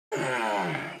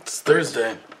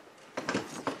Thursday.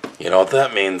 You know what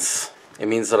that means? It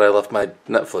means that I left my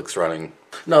Netflix running.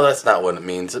 No, that's not what it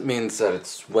means. It means that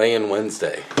it's weigh-in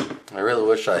Wednesday. I really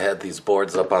wish I had these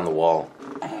boards up on the wall.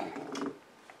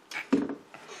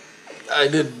 I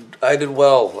did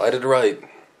well. I did right.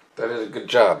 I did a good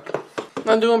job.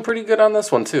 I'm doing pretty good on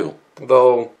this one too.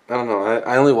 Though, I don't know,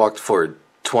 I only walked for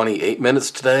 28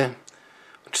 minutes today,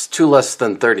 which is 2 less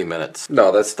than 30 minutes.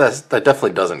 No, that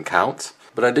definitely doesn't count.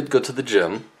 But I did go to the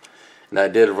gym, and I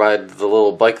did ride the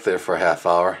little bike there for a half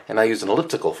hour, and I used an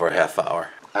elliptical for a half hour.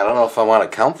 I don't know if I want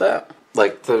to count that.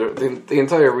 Like, the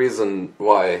entire reason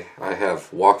why I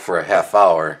have walk for a half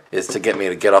hour is to get me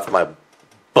to get off my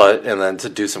butt and then to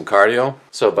do some cardio.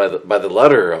 So by the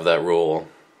letter of that rule,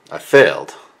 I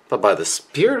failed. But by the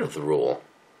spirit of the rule,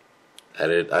 I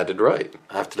did right.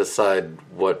 I have to decide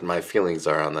what my feelings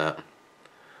are on that.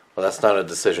 Well, that's not a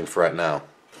decision for right now.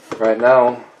 Right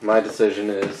now, my decision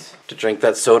is to drink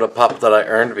that soda pop that I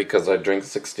earned because I drank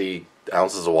 60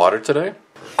 ounces of water today.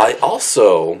 I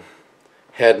also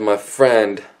had my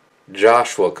friend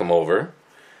Joshua come over,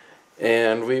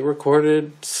 and we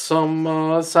recorded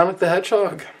some Sonic the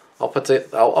Hedgehog. I'll put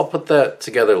that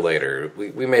together later.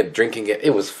 We made a drinking game.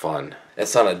 It was fun.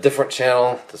 It's on a different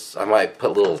channel. I might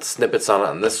put little snippets on it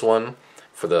on this one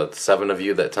for the 7 of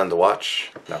you that tend to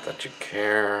watch. Not that you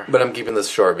care. But I'm keeping this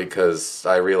short because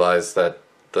I realize that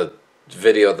the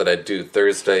video that I do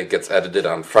Thursday gets edited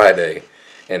on Friday.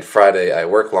 And Friday I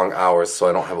work long hours, so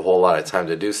I don't have a whole lot of time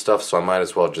to do stuff, so I might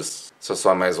as well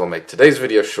make today's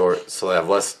video short so I have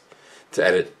less to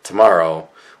edit tomorrow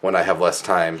when I have less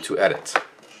time to edit.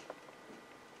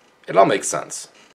 It all makes sense.